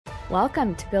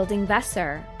Welcome to Building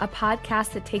Vesser, a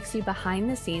podcast that takes you behind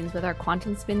the scenes with our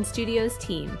Quantum Spin Studios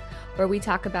team, where we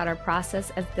talk about our process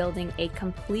of building a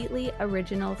completely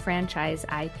original franchise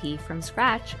IP from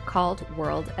scratch called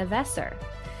World of Vesser.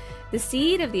 The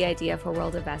seed of the idea for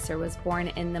World of Vesser was born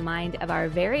in the mind of our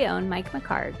very own Mike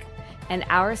McHargue, and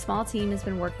our small team has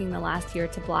been working the last year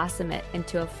to blossom it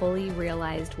into a fully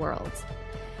realized world.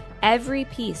 Every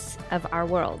piece of our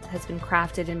world has been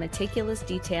crafted in meticulous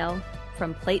detail,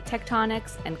 from plate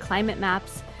tectonics and climate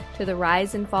maps to the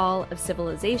rise and fall of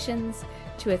civilizations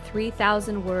to a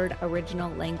 3,000-word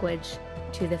original language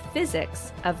to the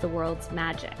physics of the world's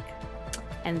magic.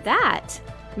 And that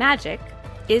magic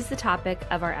is the topic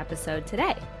of our episode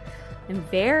today. I'm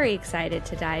very excited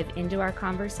to dive into our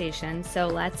conversation, so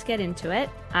let's get into it.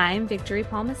 I'm Victory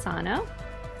Palmisano.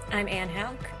 I'm Ann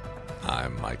Hauk.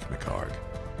 I'm Mike McHargue.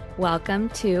 Welcome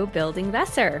to Building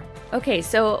Vesser. Okay,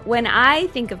 so when I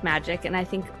think of magic, and I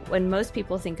think when most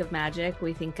people think of magic,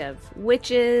 we think of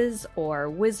witches or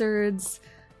wizards,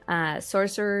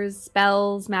 sorcerers,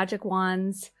 spells, magic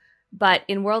wands. But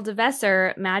in World of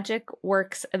Vesser, magic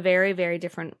works a very, very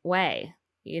different way.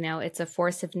 You know, it's a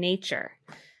force of nature.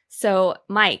 So,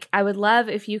 Mike, I would love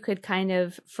if you could kind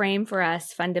of frame for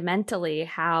us fundamentally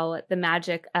how the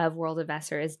magic of World of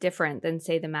Vesser is different than,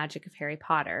 say, the magic of Harry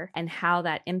Potter, and how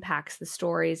that impacts the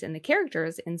stories and the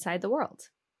characters inside the world.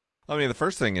 I mean, the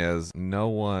first thing is no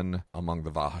one among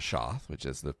the Vahashath, which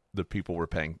is the people we're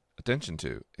paying attention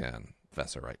to in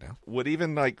Vesser right now, would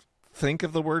even think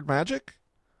of the word magic.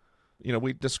 You know,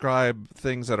 we describe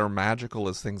things that are magical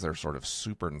as things that are sort of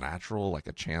supernatural, like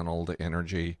a channeled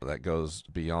energy that goes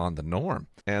beyond the norm.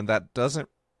 And that doesn't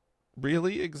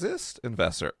really exist in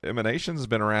Vesser. Emanation's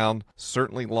been around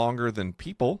certainly longer than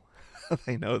people.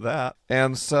 They know that.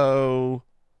 And so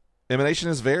emanation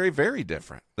is very, very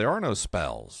different. There are no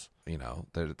spells, you know.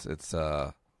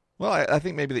 I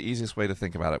think maybe the easiest way to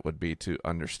think about it would be to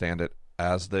understand it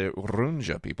as the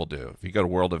Runja people do. If you go to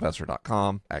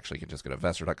worldofvesser.com, actually you can just go to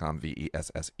vesser.com,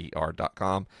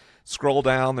 VESSER.com. Scroll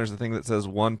down, there's a thing that says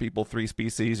one people, three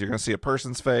species. You're going to see a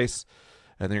person's face,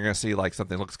 and then you're going to see like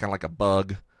something that looks kind of like a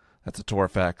bug. That's a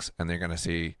Torfex. And then you're going to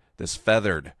see this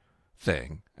feathered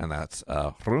thing, and that's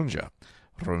Runja.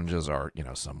 Runjas are, you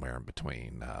know, somewhere in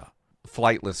between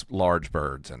flightless large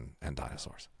birds and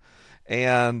dinosaurs.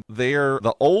 And they're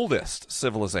the oldest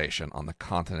civilization on the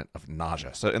continent of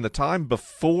Naja. So in the time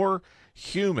before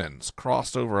humans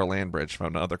crossed over a land bridge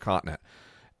from another continent,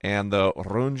 and the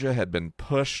Runja had been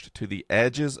pushed to the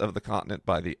edges of the continent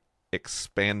by the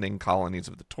expanding colonies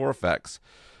of the Torfex,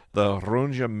 the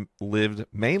Runja lived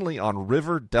mainly on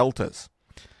river deltas.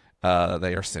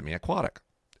 They are semi-aquatic.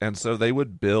 And so they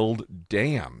would build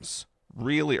dams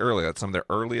really early. That's some of their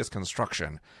earliest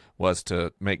construction, was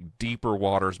to make deeper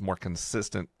waters more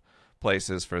consistent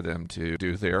places for them to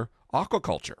do their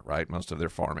aquaculture, right? Most of their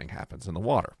farming happens in the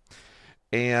water.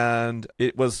 And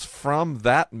it was from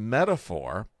that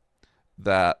metaphor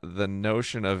that the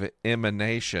notion of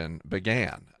emanation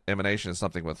began. Emanation is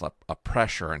something with a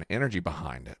pressure and energy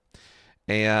behind it.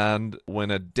 And when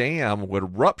a dam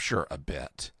would rupture a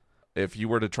bit, if you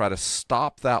were to try to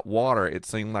stop that water, it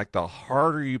seemed like the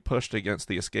harder you pushed against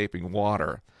the escaping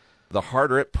water, the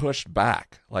harder it pushed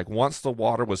back. Like once the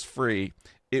water was free,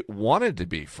 it wanted to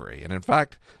be free. And in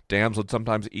fact, dams would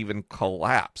sometimes even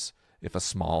collapse if a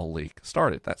small leak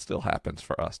started. That still happens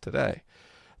for us today.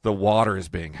 The water is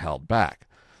being held back.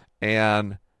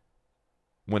 And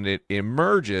when it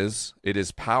emerges, it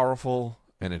is powerful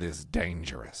and it is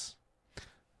dangerous.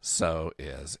 So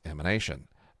is emanation.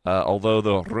 Although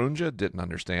the Runja didn't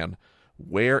understand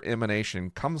where emanation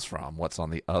comes from, what's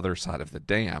on the other side of the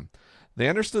dam, they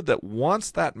understood that once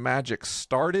that magic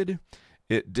started,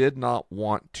 it did not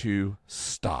want to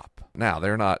stop. Now, they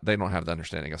don't have the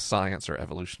understanding of science or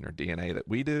evolution or DNA that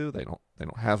we do. They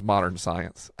don't have modern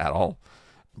science at all.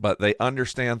 But they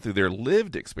understand through their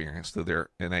lived experience, through their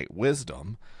innate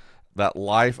wisdom, that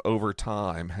life over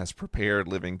time has prepared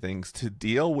living things to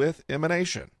deal with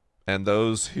emanation. And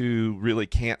those who really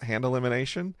can't handle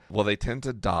emanation, well, they tend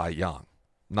to die young.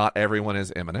 Not everyone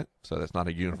is imminent, so that's not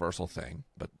a universal thing,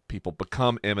 but people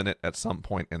become imminent at some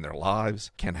point in their lives.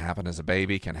 Can happen as a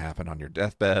baby, can happen on your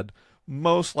deathbed,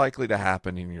 most likely to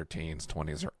happen in your teens,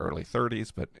 20s, or early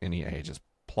 30s, but any age is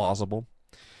plausible.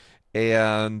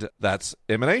 And that's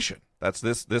emanation. That's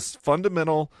this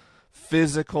fundamental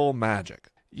physical magic.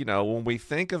 You know, when we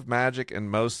think of magic in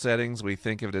most settings, we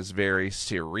think of it as very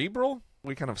cerebral.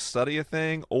 We kind of study a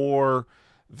thing, or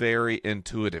very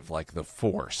intuitive, like the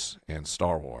Force in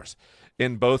Star Wars.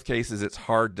 In both cases, it's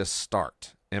hard to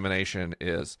start. Emanation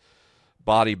is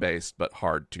body-based, but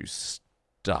hard to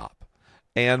stop.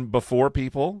 And before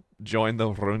people joined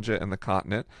the Runge and the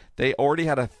continent, they already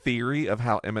had a theory of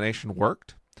how emanation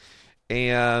worked.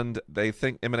 And they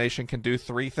think emanation can do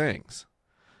three things.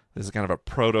 This is kind of a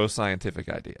proto-scientific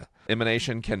idea.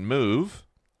 Emanation can move,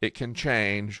 it can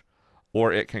change,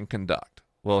 or it can conduct.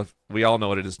 Well, we all know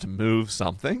what it is to move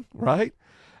something, right?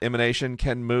 Emanation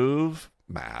can move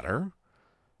matter.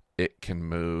 It can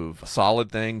move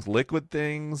solid things, liquid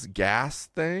things, gas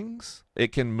things.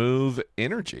 It can move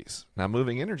energies. Now,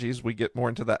 moving energies, we get more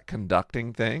into that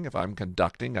conducting thing. If I'm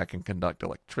conducting, I can conduct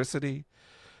electricity.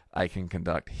 I can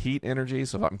conduct heat energy.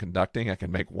 So if I'm conducting, I can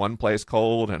make one place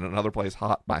cold and another place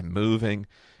hot by moving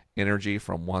energy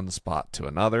from one spot to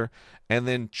another. And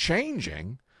then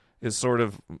changing is sort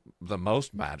of the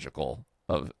most magical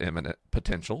of immanent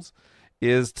potentials,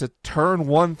 is to turn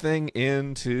one thing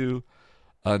into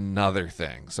another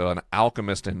thing. So an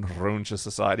alchemist in Runge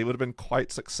society would have been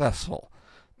quite successful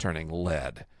turning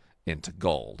lead into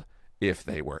gold if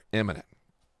they were immanent.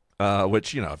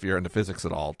 Which, if you're into physics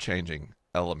at all, changing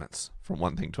elements from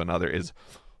one thing to another is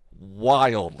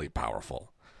wildly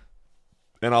powerful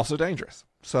and also dangerous.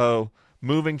 So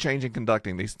moving, changing,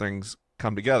 conducting, these things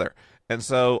come together. And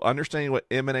so understanding what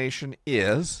emanation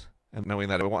is and knowing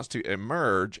that it wants to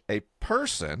emerge, a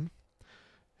person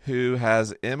who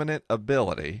has immanent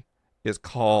ability is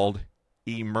called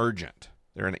emergent.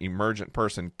 They're an emergent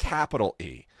person, capital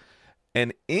E.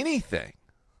 And anything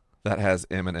that has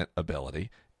immanent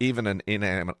ability, even an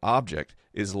inanimate object,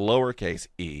 is lowercase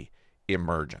e,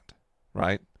 emergent,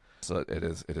 right? So it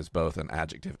is both an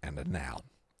adjective and a noun,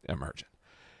 emergent.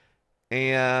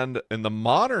 And in the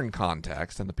modern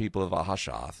context, and the people of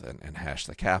Ahashath and Hesh,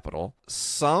 the capital,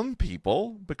 some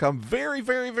people become very,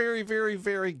 very, very, very,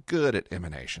 very good at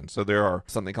emanation. So there are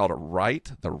something called a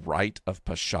rite, the rite of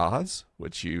Pashaz,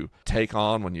 which you take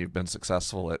on when you've been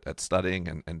successful at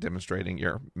studying and demonstrating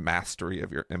your mastery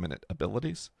of your eminent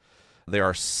abilities. There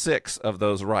are 6 of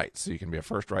those rites. So you can be a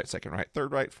first rite, second rite,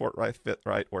 third rite, fourth rite, fifth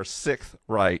rite, or sixth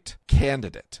rite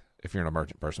candidate if you're an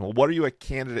emergent person. Well, what are you a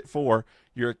candidate for?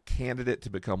 You're a candidate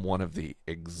to become one of the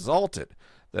exalted.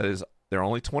 That is, they're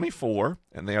only 24,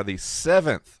 and they are the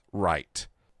 7th rite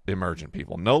emergent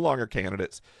people. No longer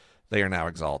candidates. They are now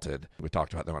exalted. We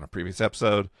talked about them on a previous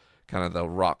episode, kind of the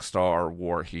rock star,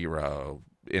 war hero,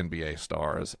 NBA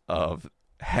stars of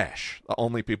Hesh. The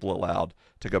only people allowed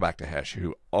to go back to Hesh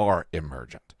who are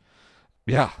emergent.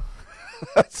 Yeah.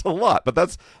 That's a lot, but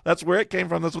that's where it came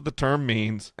from. That's what the term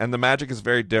means. And the magic is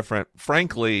very different,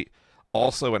 frankly,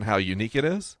 also in how unique it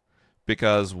is,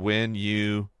 because when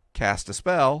you cast a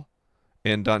spell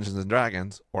in Dungeons and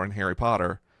Dragons or in Harry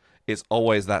Potter, it's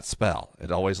always that spell.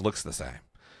 It always looks the same.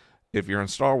 If you're in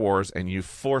Star Wars and you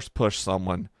force push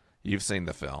someone, you've seen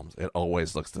the films, it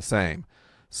always looks the same.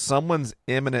 Someone's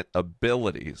immanent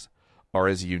abilities are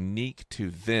as unique to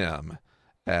them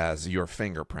as your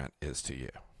fingerprint is to you.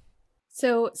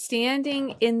 So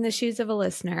standing in the shoes of a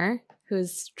listener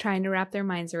who's trying to wrap their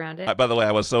minds around it. By the way,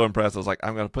 I was so impressed. I was like,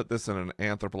 I'm going to put this in an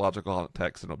anthropological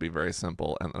context and it'll be very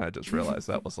simple. And then I just realized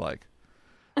that was like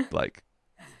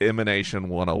emanation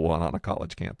 101 on a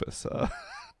college campus,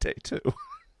 day 2.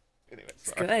 Anyway,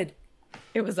 it's good.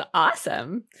 It was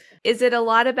awesome. Is it a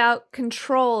lot about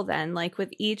control then? Like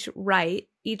with each rite,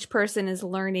 each person is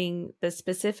learning the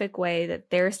specific way that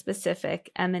their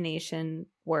specific emanation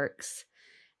works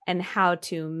and how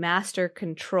to master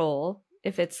control.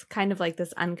 If it's kind of like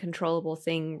this uncontrollable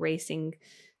thing racing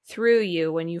through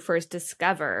you when you first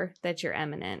discover that you're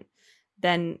eminent,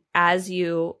 then as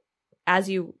you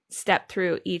step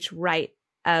through each rite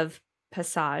of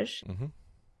passage. Mm-hmm.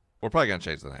 We're probably going to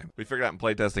change the name. We figured out in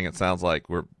playtesting it sounds like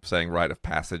we're saying rite of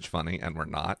passage funny, and we're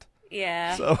not.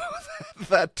 Yeah. So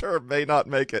that term may not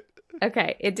make it.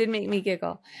 Okay, it did make me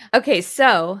giggle. Okay,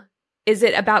 so is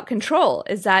it about control?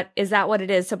 Is that what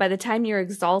it is? So by the time you're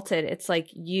exalted, it's like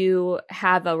you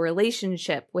have a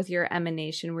relationship with your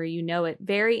emanation where you know it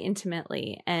very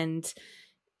intimately and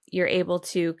you're able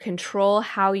to control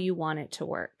how you want it to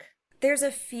work. There's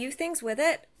a few things with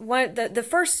it. The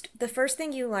first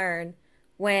thing you learn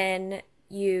when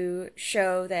you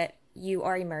show that you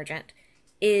are emergent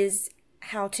is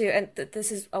how to, and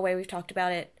this is a way we've talked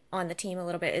about it on the team a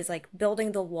little bit, is like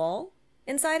building the wall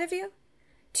inside of you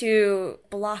to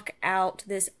block out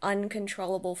this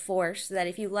uncontrollable force that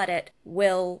if you let it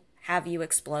will have you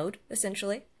explode,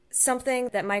 essentially. Something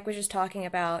that Mike was just talking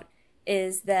about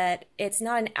is that it's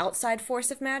not an outside force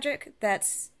of magic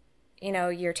that's,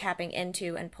 you're tapping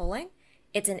into and pulling.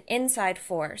 It's an inside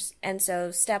force. And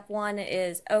so step 1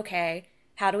 is, okay,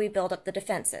 how do we build up the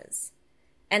defenses?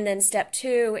 And then step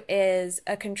 2 is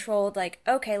a controlled, like,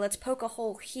 okay, let's poke a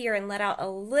hole here and let out a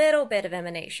little bit of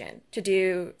emanation to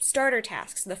do starter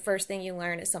tasks. The first thing you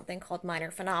learn is something called minor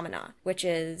phenomena, which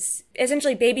is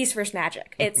essentially baby's first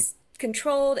magic. It's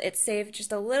controlled, it's safe,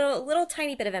 just a little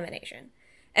tiny bit of emanation.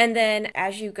 And then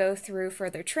as you go through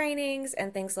further trainings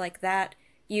and things like that,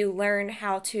 you learn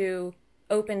how to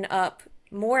open up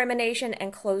more emanation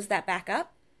and close that back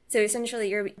up. So essentially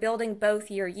you're building both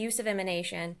your use of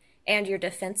emanation and your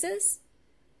defenses.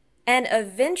 And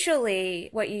eventually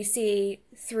what you see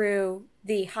through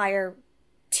the higher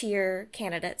tier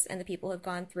candidates and the people who have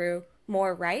gone through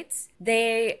more rites,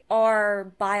 they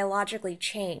are biologically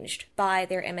changed by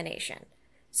their emanation.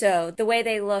 So the way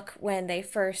they look when they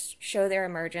first show their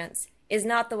emergence is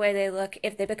not the way they look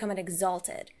if they become an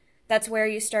exalted. That's where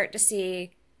you start to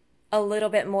see a little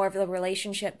bit more of the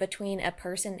relationship between a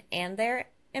person and their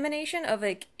emanation, of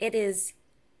like, it is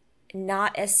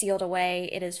not as sealed away,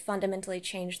 it has fundamentally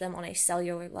changed them on a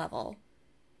cellular level.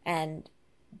 And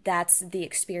that's the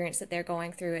experience that they're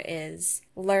going through, is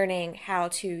learning how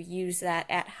to use that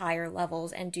at higher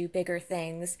levels and do bigger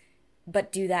things,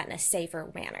 but do that in a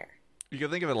safer manner. You can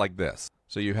think of it like this.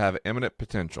 So you have imminent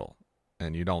potential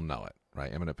and you don't know it,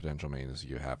 right? Imminent potential means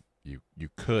you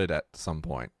could at some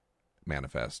point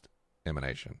manifest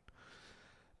emanation.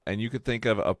 And you could think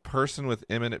of a person with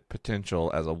imminent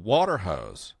potential as a water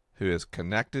hose who is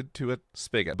connected to a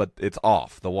spigot, but it's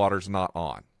off. The water's not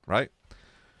on, right?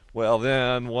 Well,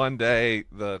 then one day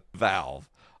the valve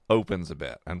opens a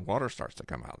bit and water starts to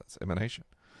come out. That's emanation.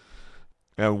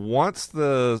 And once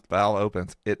the valve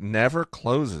opens, it never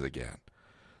closes again.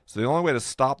 So the only way to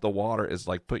stop the water is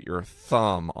like put your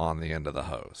thumb on the end of the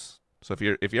hose. So if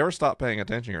you ever stop paying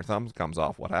attention, your thumb comes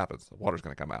off, what happens? The water's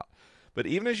going to come out. But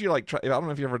even as you like try, I don't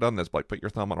know if you've ever done this, but like put your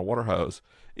thumb on a water hose,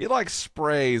 it like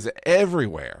sprays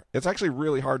everywhere. It's actually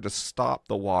really hard to stop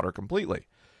the water completely.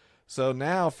 So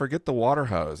now forget the water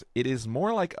hose. It is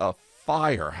more like a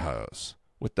fire hose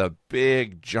with the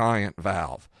big giant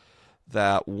valve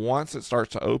that once it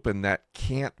starts to open, that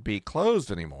can't be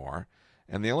closed anymore.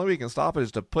 And the only way you can stop it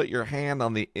is to put your hand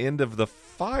on the end of the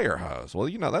fire hose. Well,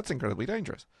 that's incredibly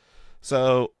dangerous.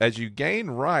 So as you gain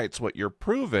rights, what you're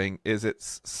proving is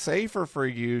it's safer for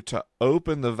you to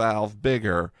open the valve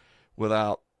bigger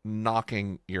without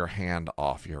knocking your hand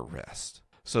off your wrist.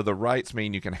 So the rights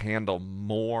mean you can handle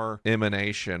more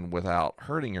emanation without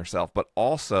hurting yourself, but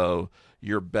also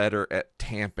you're better at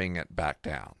tamping it back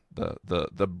down.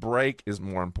 The brake is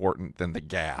more important than the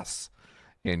gas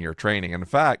in your training. And in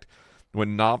fact,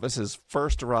 when novices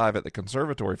first arrive at the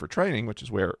conservatory for training, which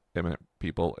is where eminent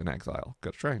people in exile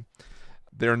go to train,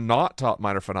 they're not taught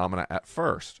minor phenomena at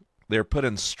first. They're put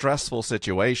in stressful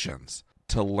situations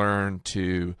to learn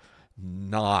to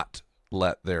not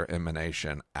let their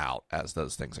emanation out as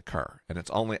those things occur. And it's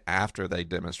only after they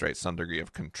demonstrate some degree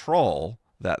of control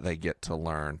that they get to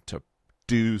learn to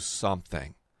do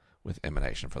something with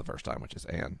emanation for the first time, which, as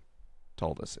Anne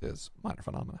told us, is minor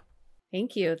phenomena.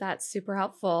 Thank you. That's super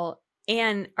helpful.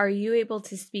 And are you able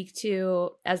to speak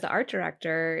to, as the art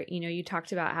director, you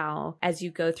talked about how as you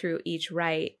go through each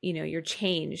rite, you're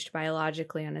changed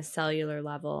biologically on a cellular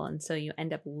level. And so you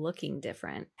end up looking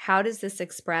different. How does this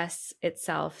express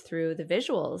itself through the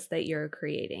visuals that you're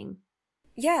creating?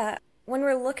 Yeah. When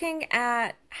we're looking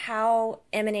at how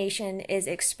emanation is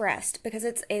expressed, because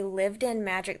it's a lived-in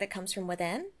magic that comes from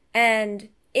within, and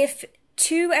if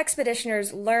two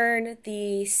expeditioners learn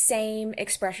the same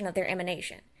expression of their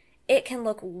emanation, it can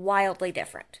look wildly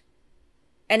different.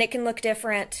 And it can look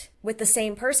different with the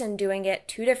same person doing it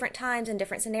 2 different times in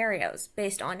different scenarios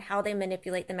based on how they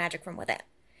manipulate the magic from within.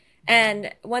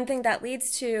 And one thing that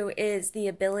leads to is the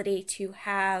ability to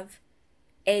have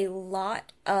a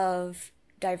lot of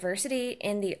diversity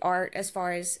in the art as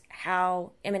far as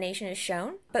how emanation is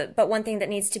shown. But one thing that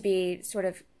needs to be sort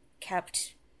of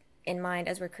kept in mind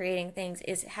as we're creating things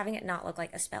is having it not look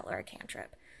like a spell or a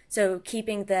cantrip. So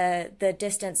keeping the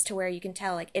distance to where you can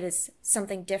tell like it is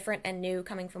something different and new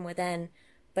coming from within,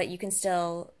 but you can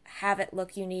still have it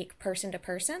look unique person to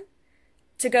person.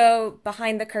 To go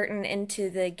behind the curtain into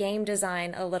the game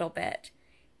design a little bit,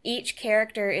 each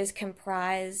character is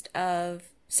comprised of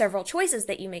several choices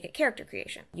that you make at character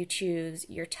creation. You choose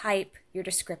your type, your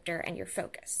descriptor, and your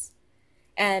focus.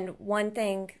 And one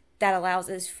thing that allows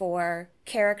is for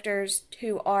characters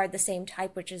who are the same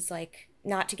type, which is like,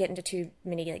 not to get into too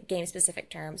many like game-specific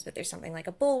terms, but there's something like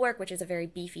a bulwark, which is a very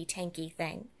beefy, tanky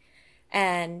thing.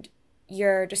 And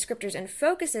your descriptors and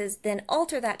focuses then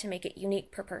alter that to make it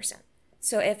unique per person.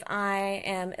 So if I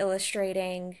am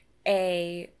illustrating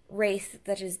a wraith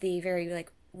that is the very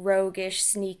like roguish,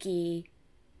 sneaky,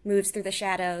 moves through the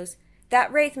shadows,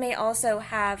 that wraith may also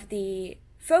have the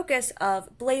focus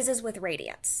of blazes with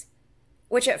radiance,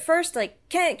 which at first like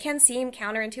can seem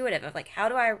counterintuitive of like, how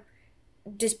do I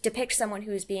depict someone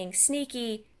who's being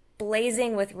sneaky,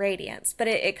 blazing with radiance? But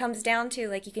it comes down to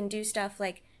like, you can do stuff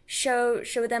like show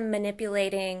them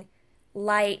manipulating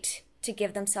light to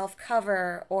give themselves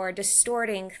cover, or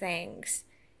distorting things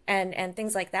and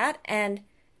things like that. And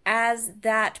as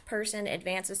that person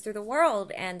advances through the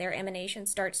world and their emanation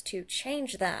starts to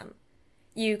change them,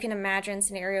 you can imagine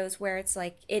scenarios where it's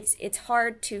like it's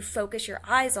hard to focus your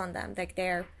eyes on them, like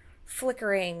they're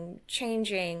flickering,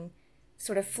 changing,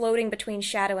 sort of floating between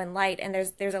shadow and light, and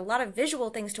there's a lot of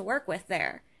visual things to work with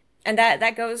there. And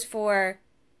that goes for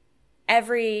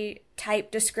every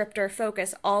type, descriptor,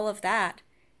 focus, all of that.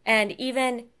 And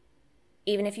even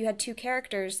if you had two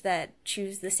characters that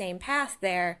choose the same path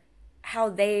there, how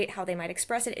they might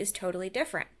express it is totally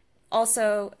different.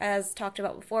 Also, as talked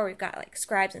about before, we've got like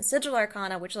scribes and sigil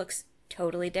arcana, which looks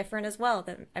totally different as well,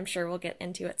 that I'm sure we'll get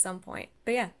into at some point.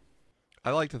 But yeah.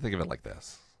 I like to think of it like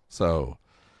this. So,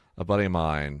 a buddy of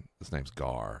mine, his name's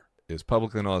Gar, is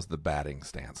publicly known as the batting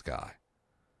stance guy.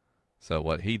 So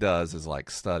what he does is like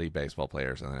study baseball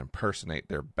players and then impersonate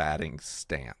their batting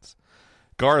stance.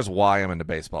 Gar is why I'm into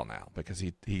baseball now, because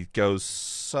he goes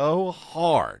so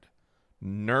hard,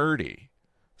 nerdy,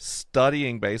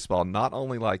 studying baseball, not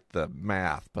only like the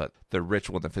math, but the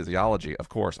ritual and the physiology. Of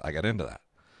course, I got into that.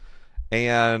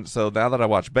 And so now that I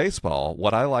watch baseball,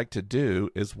 what I like to do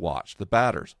is watch the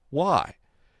batters. Why?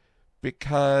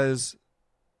 Because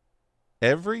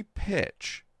every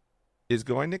pitch is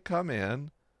going to come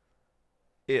in.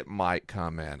 It might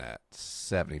come in at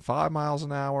 75 miles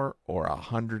an hour or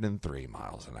 103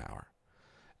 miles an hour.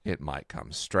 It might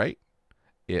come straight.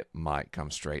 It might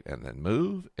come straight and then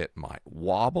move. It might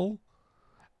wobble.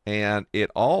 And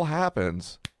it all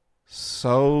happens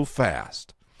so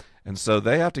fast. And so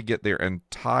they have to get their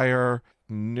entire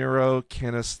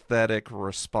neurokinesthetic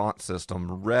response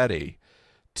system ready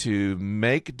to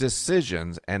make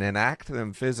decisions and enact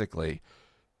them physically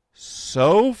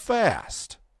so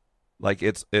fast. Like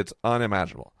it's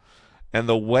unimaginable. And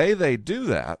the way they do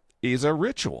that is a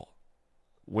ritual.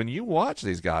 When you watch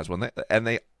these guys,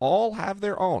 they all have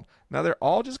their own. Now they're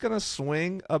all just going to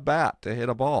swing a bat to hit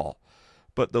a ball.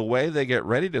 But the way they get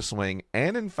ready to swing,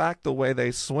 and in fact the way they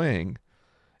swing,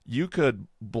 you could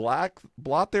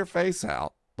blot their face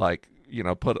out, like,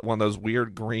 put one of those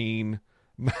weird green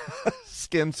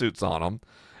skin suits on them,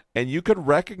 and you could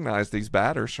recognize these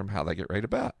batters from how they get ready to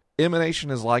bat.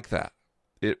 Emanation is like that.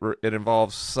 It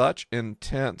involves such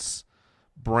intense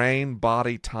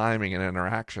brain-body timing and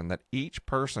interaction that each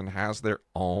person has their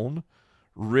own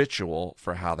ritual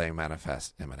for how they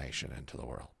manifest emanation into the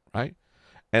world, right?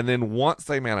 And then once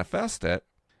they manifest it,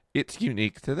 it's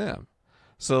unique to them.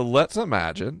 So let's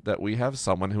imagine that we have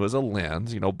someone who is a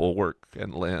lens, Bulwark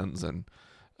and Lens and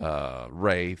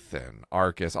Wraith and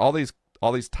Arcus, all these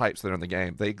types that are in the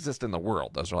game. They exist in the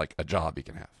world. Those are like a job you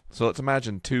can have. So let's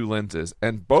imagine two lenses,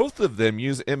 and both of them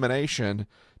use emanation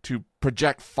to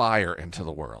project fire into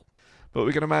the world. But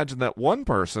we can imagine that one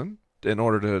person, in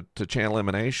order to channel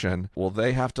emanation, well,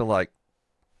 they have to like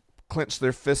clench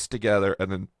their fists together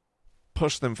and then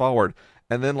push them forward,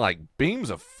 and then like beams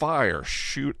of fire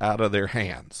shoot out of their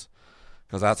hands,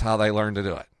 because that's how they learn to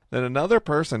do it. Then another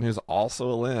person who's also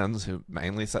a lens, who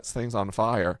mainly sets things on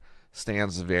fire,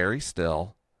 stands very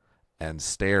still and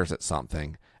stares at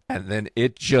something, and then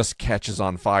it just catches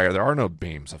on fire. There are no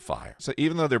beams of fire. So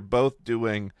even though they're both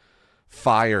doing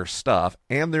fire stuff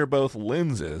and they're both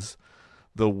lenses,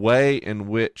 the way in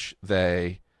which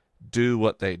they do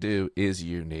what they do is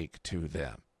unique to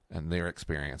them and their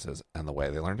experiences and the way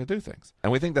they learn to do things.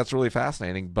 And we think that's really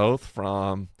fascinating, both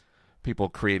from people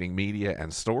creating media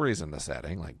and stories in the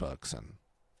setting, like books and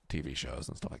TV shows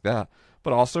and stuff like that,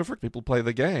 but also for people who play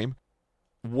the game.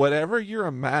 Whatever you're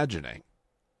imagining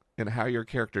and how your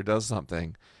character does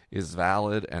something is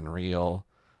valid and real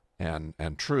and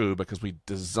true, because we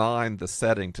designed the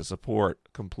setting to support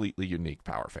completely unique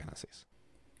power fantasies.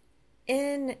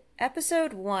 In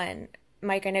episode 1,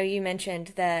 Mike, I know you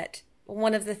mentioned that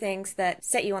one of the things that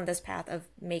set you on this path of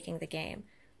making the game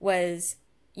was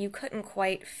you couldn't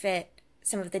quite fit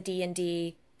some of the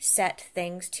D&D set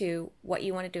things to what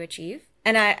you wanted to achieve.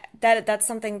 And that's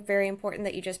something very important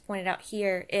that you just pointed out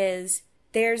here, is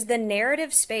there's the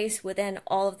narrative space within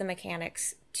all of the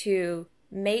mechanics to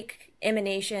make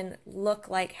emanation look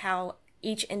like how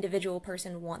each individual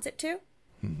person wants it to.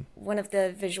 Mm-hmm. One of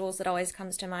the visuals that always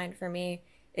comes to mind for me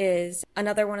is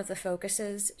another one of the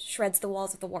focuses shreds the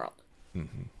walls of the world.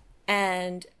 Mm-hmm.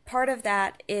 And part of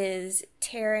that is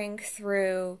tearing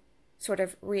through sort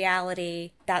of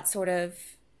reality, that sort of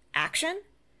action,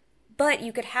 but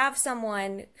you could have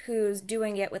someone who's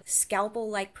doing it with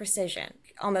scalpel-like precision,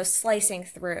 almost slicing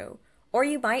through. Or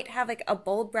you might have like a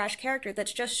bold, brash character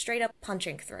that's just straight up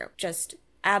punching through, just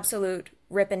absolute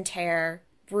rip and tear,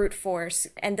 brute force.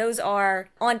 And those are,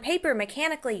 on paper,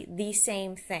 mechanically the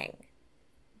same thing.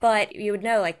 But you would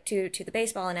know, like, to the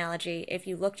baseball analogy, if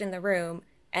you looked in the room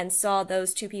and saw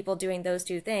those two people doing those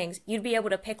two things, you'd be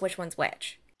able to pick which one's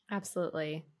which.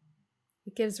 Absolutely.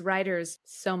 It gives writers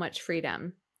so much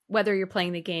freedom, whether you're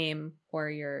playing the game or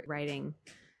you're writing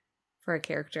for a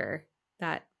character.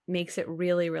 That makes it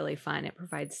really, really fun. It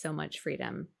provides so much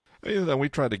freedom. Then we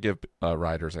try to give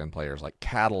writers and players like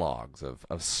catalogs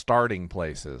of starting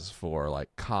places for like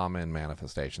common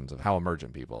manifestations of how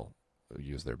emergent people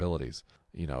use their abilities.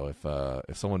 You know,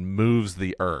 if someone moves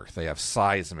the earth, they have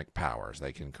seismic powers.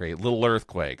 They can create little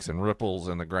earthquakes and ripples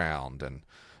in the ground and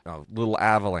little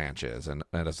avalanches. And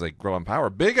as they grow in power,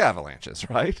 big avalanches,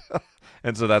 right?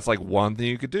 And so that's like one thing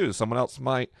you could do. Someone else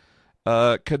might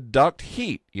conduct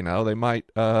heat. You know, they might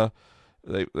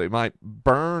they might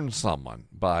burn someone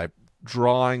by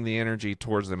drawing the energy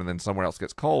towards them, and then somewhere else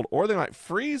gets cold. Or they might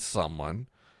freeze someone,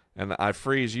 and I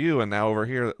freeze you, and now over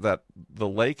here that the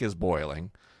lake is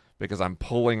boiling, because I'm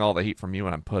pulling all the heat from you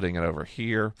and I'm putting it over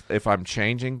here. If I'm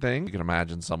changing things, you can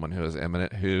imagine someone who is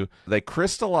imminent, who they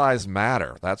crystallize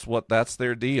matter. That's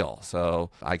their deal.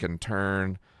 So I can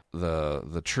turn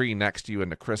the tree next to you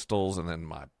into crystals, and then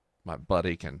my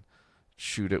buddy can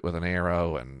shoot it with an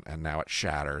arrow, and now it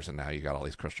shatters, and now you got all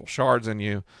these crystal shards in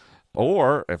you.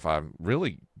 Or if I'm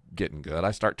really getting good,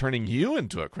 I start turning you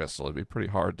into a crystal. It'd be pretty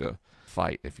hard to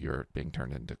fight if you're being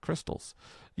turned into crystals.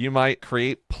 You might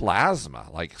create plasma,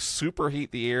 like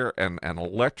superheat the air and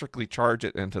electrically charge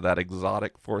it into that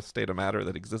exotic fourth state of matter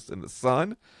that exists in the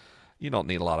sun. You don't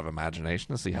need a lot of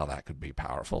imagination to see how that could be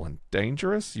powerful and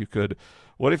dangerous.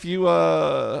 What if you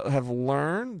have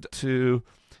learned to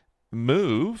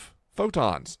move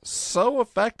photons so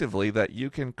effectively that you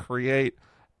can create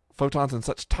photons in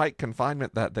such tight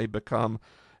confinement that they become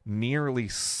nearly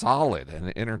solid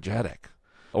and energetic?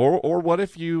 Or what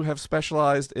if you have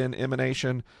specialized in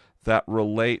emanation that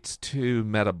relates to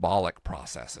metabolic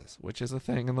processes, which is a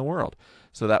thing in the world?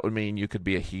 So that would mean you could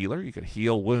be a healer. You could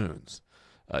heal wounds.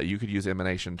 You could use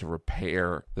emanation to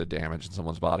repair the damage in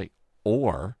someone's body,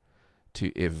 or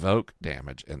to evoke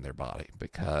damage in their body,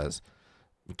 because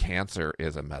cancer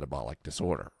is a metabolic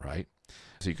disorder, right?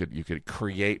 So you could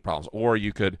create problems, or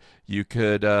you could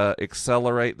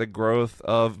accelerate the growth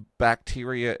of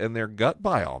bacteria in their gut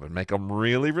biome and make them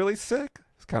really, really sick.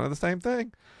 It's kind of the same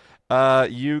thing.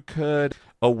 You could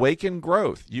awaken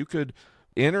growth. You could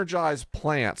energize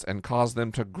plants and cause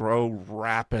them to grow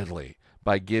rapidly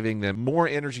by giving them more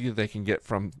energy that they can get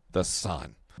from the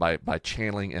sun, by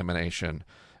channeling emanation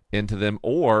into them.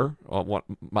 Or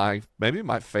maybe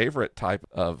my favorite type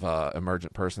of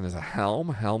emergent person is a helm.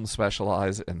 Helms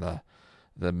specialize in the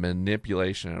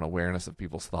manipulation and awareness of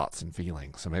people's thoughts and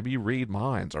feelings. So maybe you read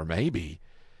minds, or maybe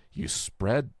you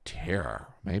spread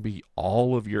terror. Maybe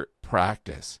all of your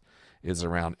practice is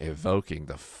around evoking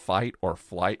the fight or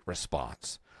flight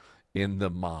response in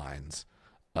the minds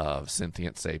of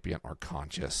sentient, sapient, or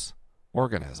conscious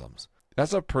organisms.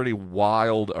 That's a pretty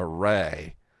wild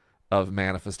array of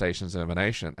manifestations of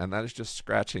emanation, and that is just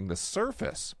scratching the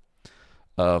surface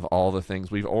of all the things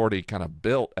we've already kind of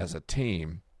built as a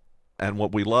team. And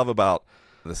what we love about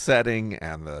the setting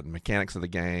and the mechanics of the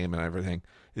game and everything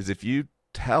is, if you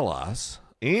tell us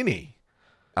I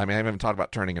haven't even talked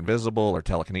about turning invisible or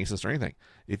telekinesis or anything.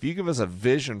 If you give us a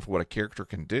vision for what a character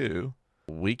can do,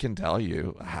 we can tell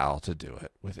you how to do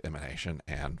it with emanation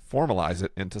and formalize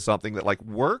it into something that like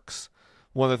works.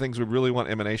 One of the things we really want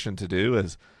emanation to do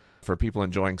is, for people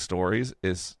enjoying stories,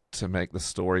 is to make the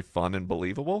story fun and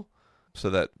believable, so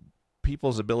that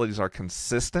people's abilities are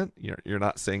consistent. You're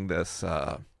not seeing this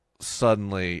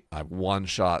suddenly I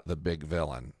one-shot the big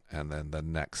villain, and then the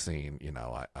next scene,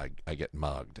 I get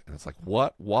mugged. And it's like,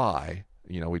 what? Why?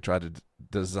 We try to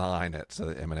design it so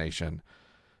that emanation,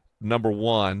 number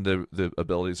one, the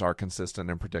abilities are consistent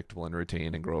and predictable and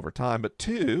routine and grow over time. But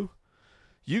two,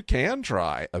 you can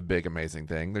try a big, amazing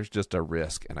thing. There's just a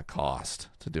risk and a cost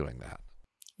to doing that.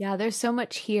 Yeah, there's so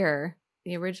much here.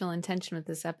 The original intention with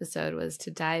this episode was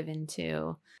to dive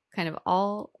into kind of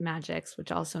all magics,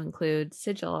 which also include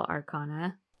sigil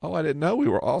arcana. Oh, I didn't know we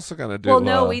were also going to do. Well,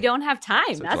 no, we don't have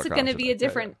time. That's going to be a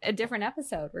today. different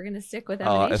episode. We're going to stick with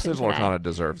emanation. Sigil arcana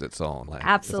deserves its own.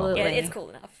 Absolutely, yeah, it's cool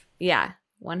enough. Yeah,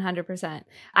 100%.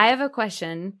 I have a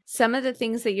question. Some of the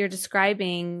things that you're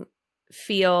describing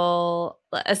feel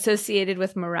associated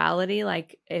with morality,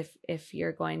 like if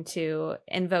you're going to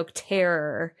invoke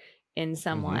terror in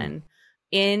someone,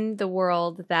 in the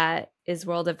world that is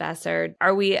World of Vesser,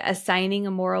 are we assigning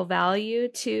a moral value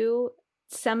to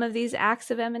some of these acts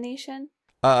of emanation?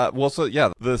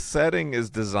 The setting is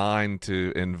designed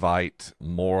to invite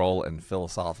moral and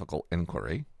philosophical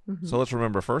inquiry. Mm-hmm. So let's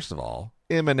remember, first of all,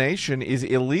 emanation is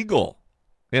illegal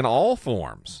in all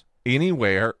forms,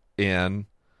 anywhere in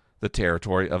the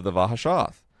territory of the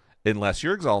Vahashath. Unless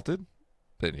you're exalted,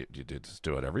 then you just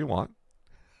do whatever you want.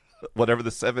 Whatever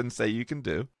the seven say you can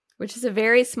do. Which is a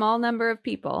very small number of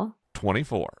people.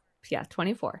 24. Yeah,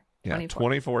 24. Yeah,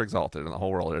 24 exalted in the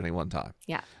whole world at any one time.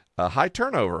 Yeah. High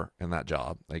turnover in that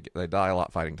job. They die a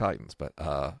lot fighting Titans, but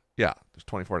there's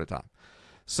 24 at a time.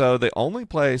 So the only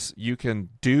place you can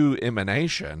do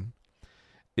emanation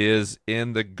is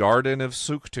in the Garden of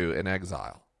Suktu in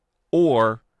exile,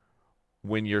 or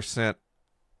when you're sent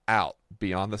out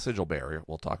beyond the sigil barrier.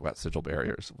 We'll talk about sigil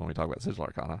barriers when we talk about sigil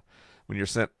arcana. When you're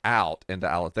sent out into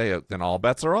Aletheia, then all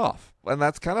bets are off, and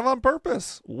that's kind of on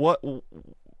purpose. What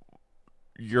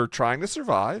you're trying to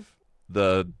survive.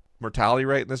 The mortality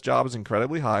rate in this job is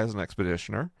incredibly high as an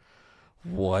expeditioner.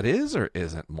 What is or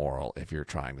isn't moral if you're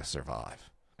trying to survive?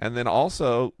 And then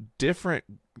also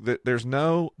there's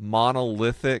no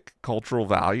monolithic cultural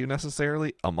value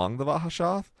necessarily among the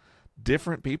Vahashath.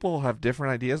 Different people have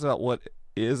different ideas about what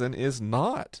is and is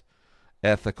not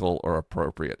ethical or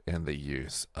appropriate in the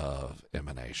use of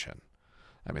emanation.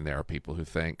 I mean, there are people who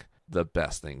think the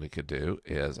best thing we could do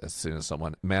is, as soon as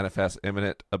someone manifests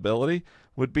eminent ability,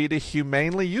 would be to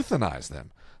humanely euthanize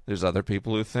them. There's other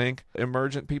people who think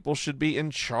emergent people should be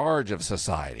in charge of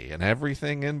society and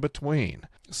everything in between.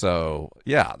 So,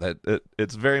 yeah,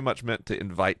 it's very much meant to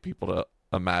invite people to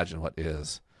imagine what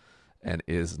is and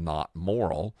is not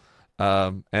moral.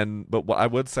 But what I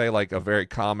would say, like a very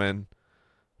common,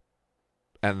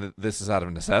 and this is out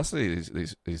of necessity,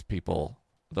 these people,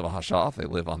 the Vahashath, they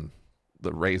live on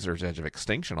the razor's edge of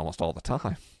extinction almost all the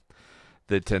time.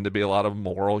 They tend to be a lot of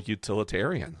moral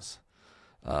utilitarians.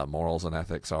 Morals and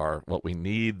ethics are what we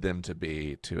need them to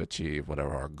be to achieve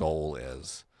whatever our goal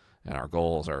is. And our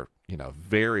goals are,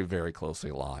 very, very closely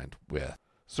aligned with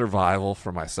survival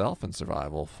for myself and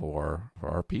survival for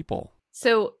our people.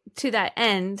 So to that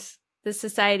end, the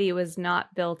society was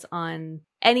not built on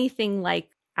anything like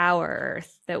our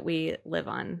Earth that we live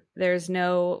on. There's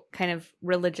no kind of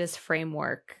religious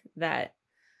framework that...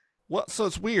 Well, so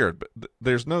it's weird, but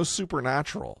there's no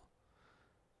supernatural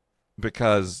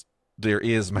because there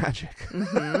is magic.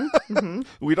 Mm-hmm. Mm-hmm.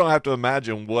 We don't have to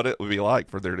imagine what it would be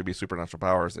like for there to be supernatural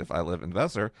powers if I live in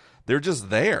Vesser. They're just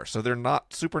there. So they're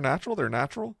not supernatural, they're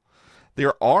natural.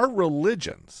 There are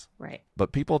religions, right?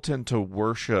 But people tend to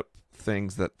worship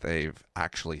things that they've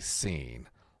actually seen,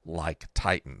 like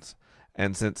Titans.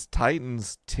 And since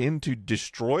Titans tend to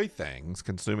destroy things,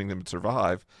 consuming them to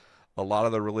survive, a lot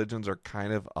of the religions are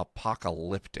kind of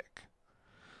apocalyptic.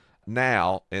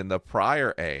 Now, in the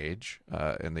prior age,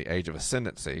 in the age of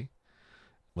ascendancy,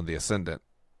 when the ascendant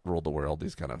ruled the world,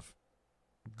 these kind of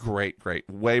great,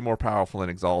 way more powerful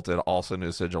and exalted, also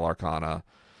knew sigil arcana,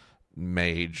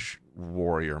 mage,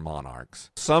 warrior monarchs.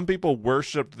 Some people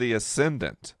worshipped the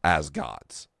ascendant as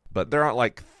gods, but there aren't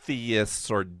like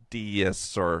theists or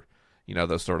deists or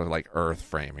those sort of like earth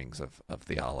framings of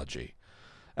theology,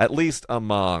 at least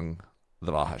among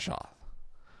the Vahashath,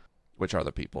 which are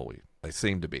the people they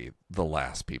seem to be the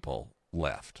last people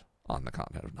left on the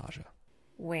continent of Naja.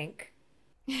 Wink.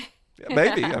 Yeah,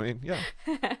 maybe. I mean, yeah.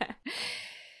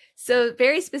 So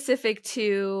very specific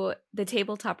to the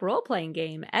tabletop role-playing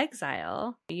game,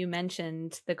 Exile, you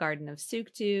mentioned the Garden of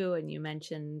Suktu and you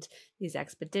mentioned these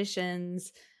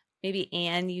expeditions. Maybe,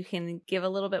 Anne, you can give a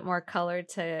little bit more color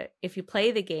to, if you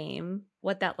play the game,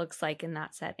 what that looks like in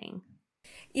that setting.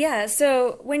 Yeah,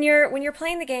 so when you're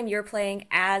playing the game, you're playing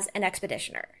as an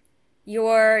expeditioner.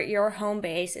 Your home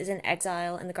base is in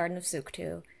Exile in the Garden of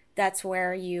Suktu. That's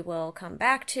where you will come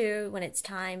back to when it's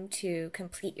time to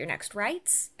complete your next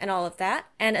rites and all of that.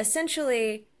 And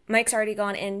essentially, Mike's already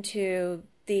gone into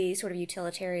the sort of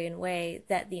utilitarian way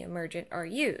that the emergent are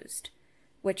used,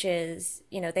 which is,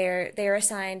 they're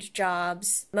assigned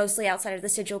jobs mostly outside of the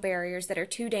sigil barriers that are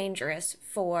too dangerous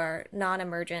for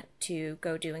non-emergent to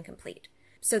go do and complete.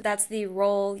 So that's the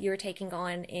role you're taking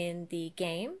on in the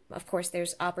game. Of course,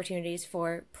 there's opportunities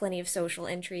for plenty of social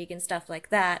intrigue and stuff like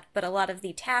that, but a lot of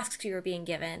the tasks you're being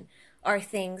given are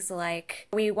things like,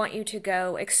 we want you to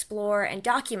go explore and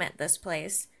document this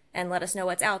place and let us know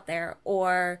what's out there,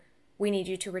 or we need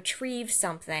you to retrieve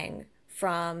something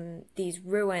from these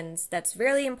ruins that's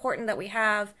really important that we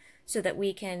have so that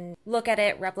we can look at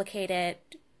it, replicate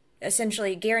it,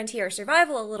 essentially guarantee our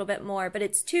survival a little bit more, but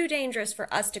it's too dangerous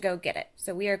for us to go get it.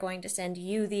 So we are going to send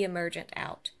you, the emergent,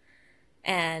 out.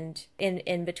 And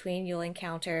in between, you'll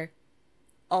encounter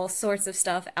all sorts of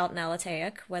stuff out in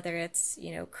Alataic, whether it's,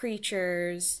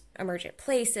 creatures, emergent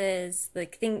places,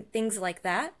 like things like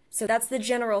that. So that's the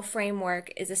general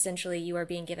framework, is essentially you are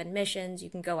being given missions, you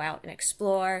can go out and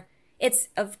explore. It's,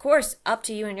 of course, up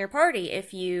to you and your party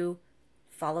if you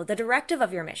follow the directive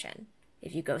of your mission,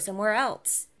 if you go somewhere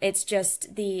else. It's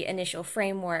just the initial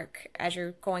framework as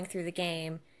you're going through the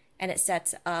game, and it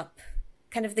sets up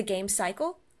kind of the game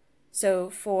cycle. So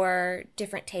for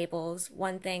different tables,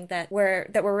 one thing that we're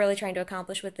really trying to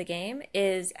accomplish with the game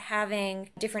is having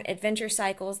different adventure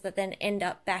cycles that then end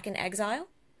up back in exile,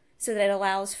 so that it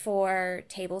allows for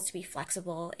tables to be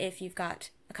flexible. If you've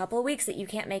got a couple of weeks that you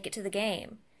can't make it to the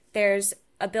game, there's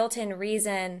a built-in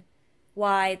reason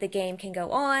why the game can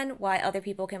go on, why other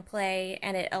people can play,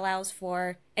 and it allows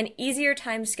for an easier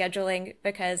time scheduling,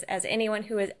 because as anyone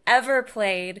who has ever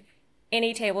played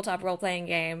any tabletop role-playing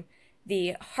game,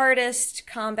 the hardest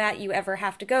combat you ever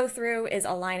have to go through is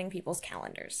aligning people's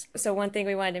calendars. So one thing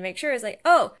we wanted to make sure is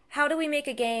how do we make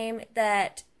a game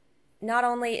that not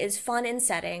only is fun in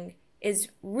setting, is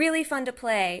really fun to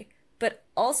play, but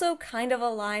also kind of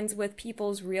aligns with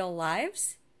people's real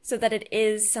lives, so that it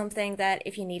is something that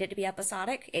if you need it to be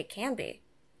episodic, it can be.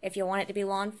 If you want it to be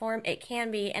long form, it can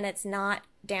be, and it's not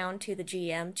down to the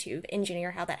GM to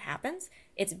engineer how that happens.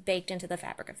 It's baked into the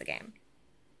fabric of the game.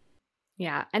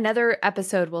 Yeah. Another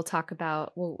episode we'll talk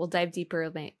about, we'll dive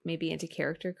deeper maybe into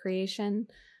character creation,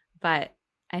 but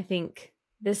I think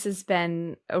this has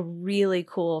been a really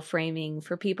cool framing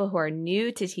for people who are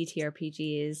new to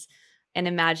TTRPGs and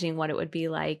imagining what it would be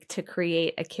like to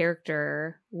create a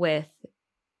character with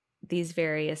these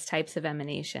various types of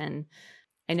emanation.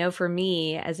 I know for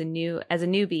me as a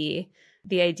newbie,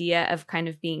 the idea of kind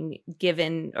of being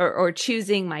given or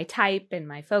choosing my type and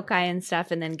my foci and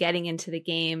stuff, and then getting into the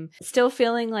game, still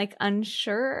feeling like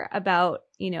unsure about,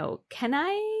 can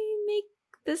I make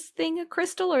this thing a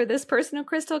crystal or this person a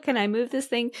crystal? Can I move this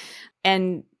thing?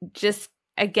 And just,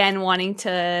 again, wanting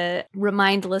to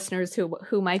remind listeners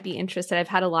who might be interested. I've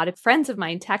had a lot of friends of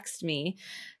mine text me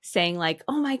saying like,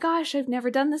 oh my gosh, I've never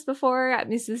done this before.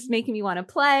 This is making me want to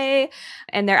play.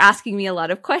 And they're asking me a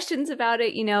lot of questions about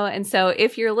it, And so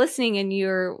if you're listening and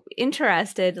you're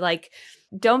interested, like,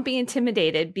 don't be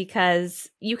intimidated, because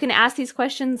you can ask these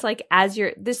questions like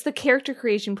the character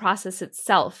creation process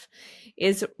itself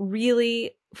is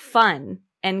really fun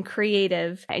and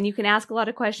creative, and you can ask a lot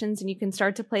of questions and you can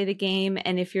start to play the game.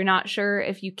 And if you're not sure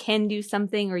if you can do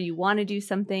something or you want to do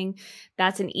something,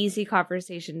 that's an easy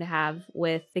conversation to have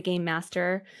with the game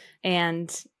master.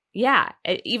 And yeah,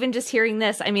 even just hearing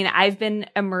this, I mean, I've been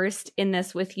immersed in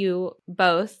this with you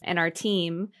both and our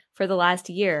team for the last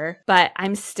year, but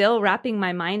I'm still wrapping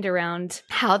my mind around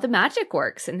how the magic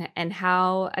works and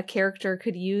how a character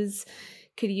could use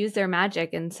their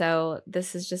magic. And so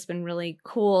this has just been really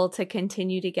cool to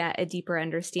continue to get a deeper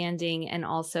understanding, and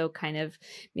also kind of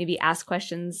maybe ask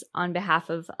questions on behalf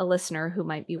of a listener who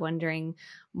might be wondering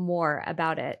more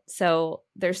about it. So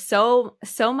there's so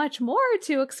much more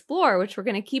to explore, which we're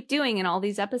going to keep doing in all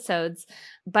these episodes.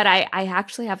 But I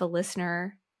actually have a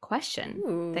listener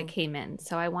question that came in.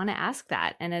 So I want to ask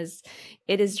that. And as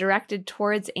it is directed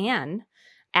towards Anne,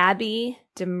 Abby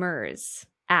Demers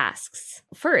asks,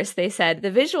 first, they said, the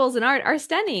visuals and art are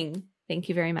stunning. Thank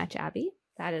you very much, Abby.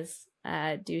 That is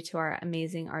due to our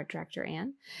amazing art director,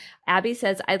 Anne. Abby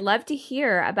says, I'd love to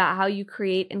hear about how you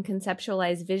create and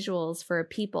conceptualize visuals for a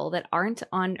people that aren't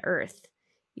on Earth,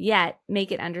 yet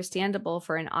make it understandable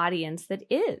for an audience that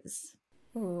is.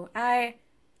 Ooh, I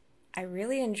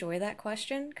really enjoy that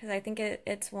question, because I think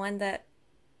it's one that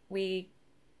we,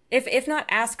 if not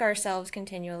ask ourselves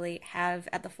continually, have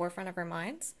at the forefront of our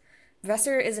minds.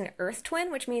 Vesser is an Earth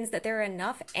twin, which means that there are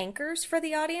enough anchors for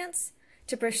the audience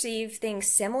to perceive things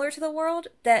similar to the world,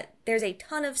 that there's a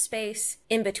ton of space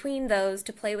in between those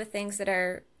to play with things that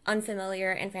are unfamiliar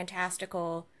and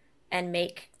fantastical and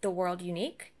make the world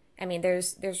unique. I mean,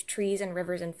 there's trees and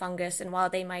rivers and fungus, and while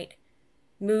they might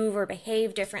move or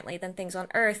behave differently than things on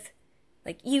Earth,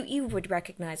 like you would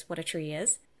recognize what a tree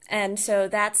is. And so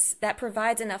that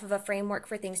provides enough of a framework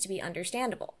for things to be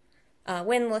understandable.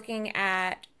 When looking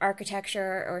at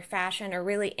architecture or fashion or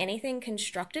really anything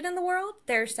constructed in the world,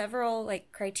 there are several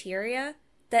criteria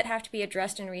that have to be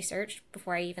addressed and researched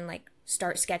before I even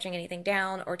start sketching anything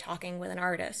down or talking with an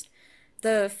artist.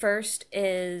 The first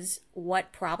is,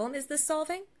 what problem is this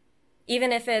solving?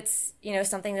 Even if it's,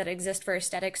 something that exists for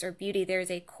aesthetics or beauty,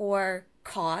 there's a core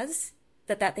cause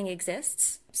that thing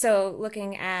exists. So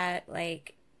looking at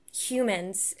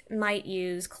humans might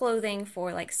use clothing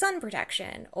for sun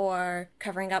protection or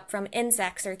covering up from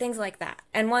insects or things like that.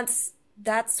 And once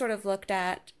that's sort of looked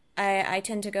at, I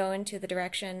tend to go into the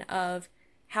direction of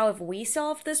how have we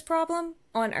solved this problem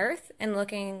on Earth, and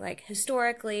looking like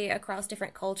historically across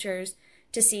different cultures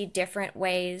to see different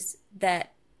ways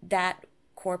that that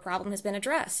core problem has been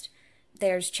addressed.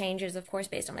 There's changes, of course,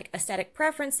 based on like aesthetic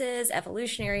preferences,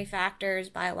 evolutionary factors,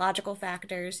 biological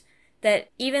factors, that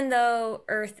even though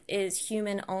Earth is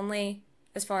human only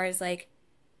as far as like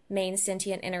main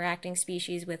sentient interacting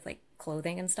species with like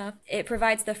clothing and stuff, it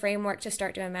provides the framework to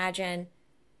start to imagine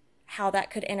how that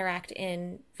could interact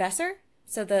in Vesser.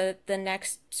 So the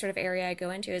next sort of area I go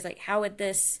into is like, how would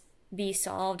this be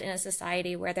solved in a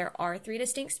society where there are 3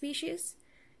 distinct species?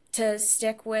 To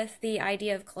stick with the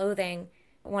idea of clothing,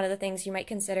 one of the things you might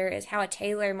consider is how a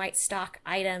tailor might stock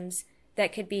items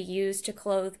that could be used to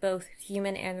clothe both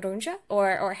human and Runja,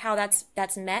 or how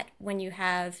that's met when you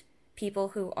have people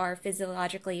who are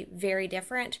physiologically very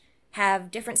different,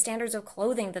 have different standards of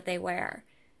clothing that they wear,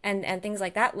 and things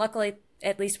like that. Luckily,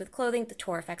 at least with clothing, the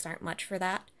Tor effects aren't much for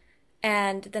that.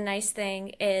 And the nice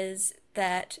thing is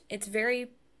that it's very,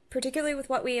 particularly with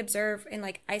what we observe in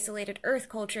like isolated Earth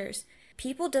cultures,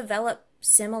 people develop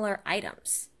similar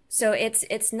items. So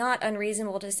it's not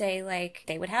unreasonable to say like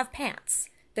they would have pants,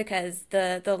 because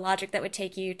the logic that would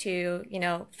take you to, you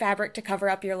know, fabric to cover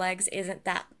up your legs isn't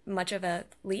that much of a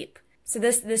leap. So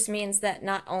this means that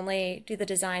not only do the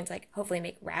designs like hopefully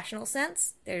make rational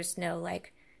sense, there's no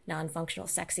like non-functional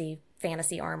sexy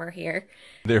fantasy armor here.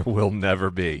 There will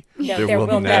never be. No, there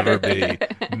will never be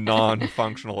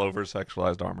non-functional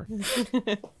over-sexualized armor.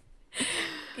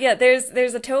 Yeah, there's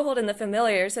a toehold in the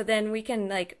familiar, so then we can,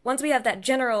 like, once we have that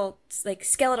general, like,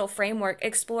 skeletal framework,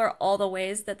 explore all the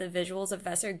ways that the visuals of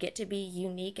Vesser get to be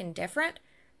unique and different,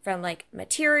 from, like,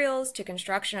 materials to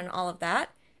construction and all of that,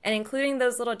 and including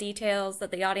those little details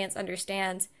that the audience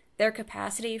understands. Their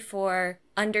capacity for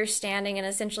understanding and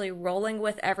essentially rolling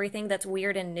with everything that's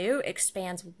weird and new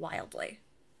expands wildly.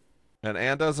 And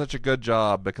Anne does such a good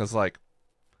job because, like,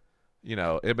 you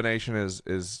know, Ibonation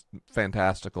is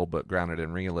fantastical but grounded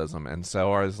in realism, and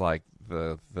so are like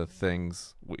the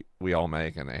things we all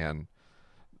make, and Anne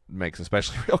makes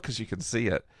especially real because you can see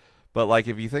it. But like,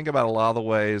 if you think about a lot of the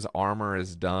ways armor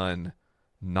is done,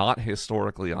 not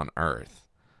historically on Earth,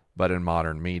 but in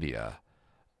modern media,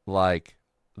 like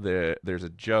there's a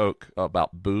joke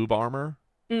about boob armor.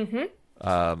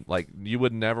 Mm-hmm. Like, you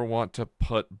would never want to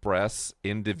put breasts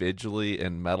individually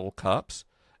in metal cups.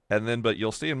 And then, but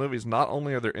you'll see in movies, not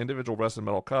only are there individual breasts in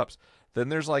metal cups, then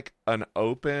there's like an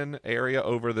open area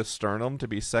over the sternum to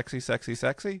be sexy, sexy,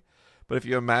 sexy. But if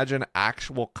you imagine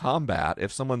actual combat,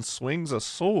 if someone swings a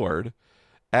sword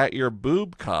at your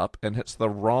boob cup and hits the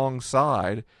wrong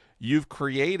side, you've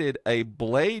created a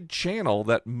blade channel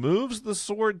that moves the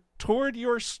sword toward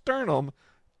your sternum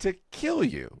to kill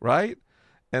you, right?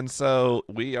 And so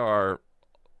we are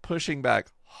pushing back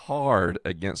hard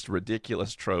against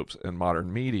ridiculous tropes in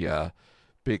modern media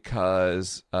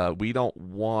because we don't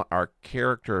want our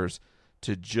characters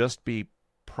to just be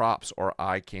props or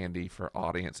eye candy for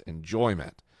audience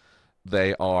enjoyment.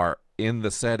 They are, in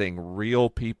the setting, real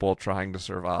people trying to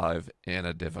survive in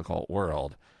a difficult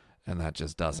world, and that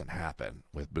just doesn't happen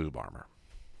with boob armor.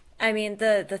 I mean,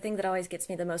 the thing that always gets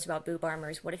me the most about boob armor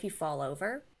is, what if you fall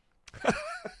over?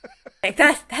 Like,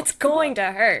 that's going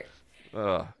to hurt.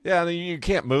 Yeah, and you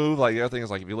can't move. Like, the other thing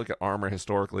is, like, if you look at armor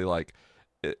historically, like,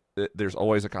 there's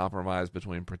always a compromise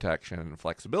between protection and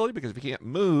flexibility, because if you can't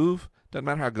move, doesn't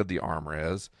matter how good the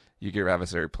armor is, you give your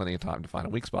adversary plenty of time to find a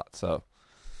weak spot. So,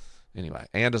 anyway,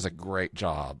 Anne does a great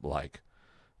job, like,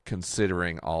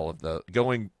 considering all of the,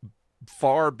 going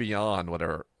far beyond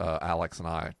whatever Alex and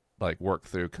I, like, work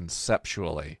through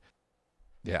conceptually.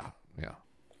 Yeah.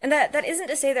 And that isn't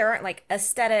to say there aren't like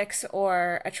aesthetics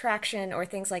or attraction or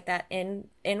things like that in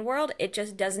world. It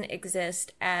just doesn't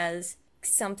exist as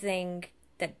something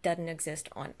that doesn't exist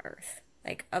on Earth.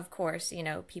 Like, of course, you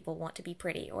know, people want to be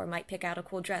pretty or might pick out a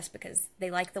cool dress because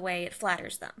they like the way it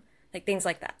flatters them. Like, things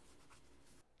like that.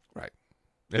 Right.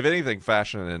 If anything,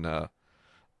 fashion in the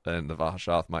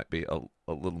Vahashath might be a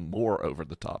little more over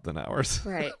the top than ours.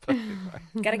 Right. Anyway.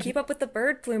 Got to keep up with the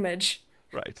bird plumage.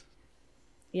 Right.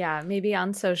 Yeah, maybe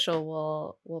on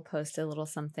social we'll post a little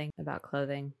something about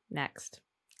clothing next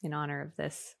in honor of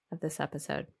this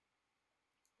episode.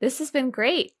 This has been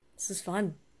great. This is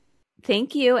fun.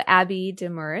 Thank you, Abby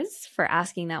Demers, for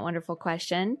asking that wonderful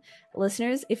question.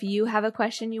 Listeners, if you have a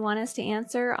question you want us to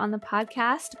answer on the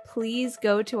podcast, please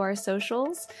go to our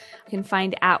socials. You can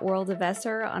find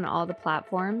 @WorldofVesser on all the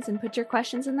platforms and put your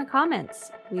questions in the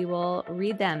comments. We will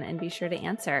read them and be sure to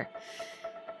answer.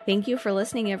 Thank you for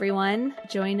listening, everyone.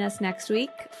 Join us next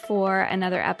week for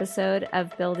another episode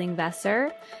of Building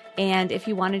Vesser. And if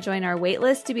you want to join our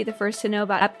waitlist to be the first to know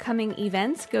about upcoming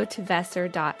events, go to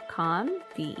vesser.com,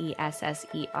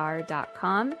 VESSER.com.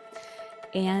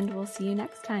 And we'll see you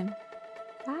next time.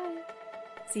 Bye.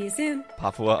 See you soon.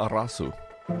 Papua Arasu.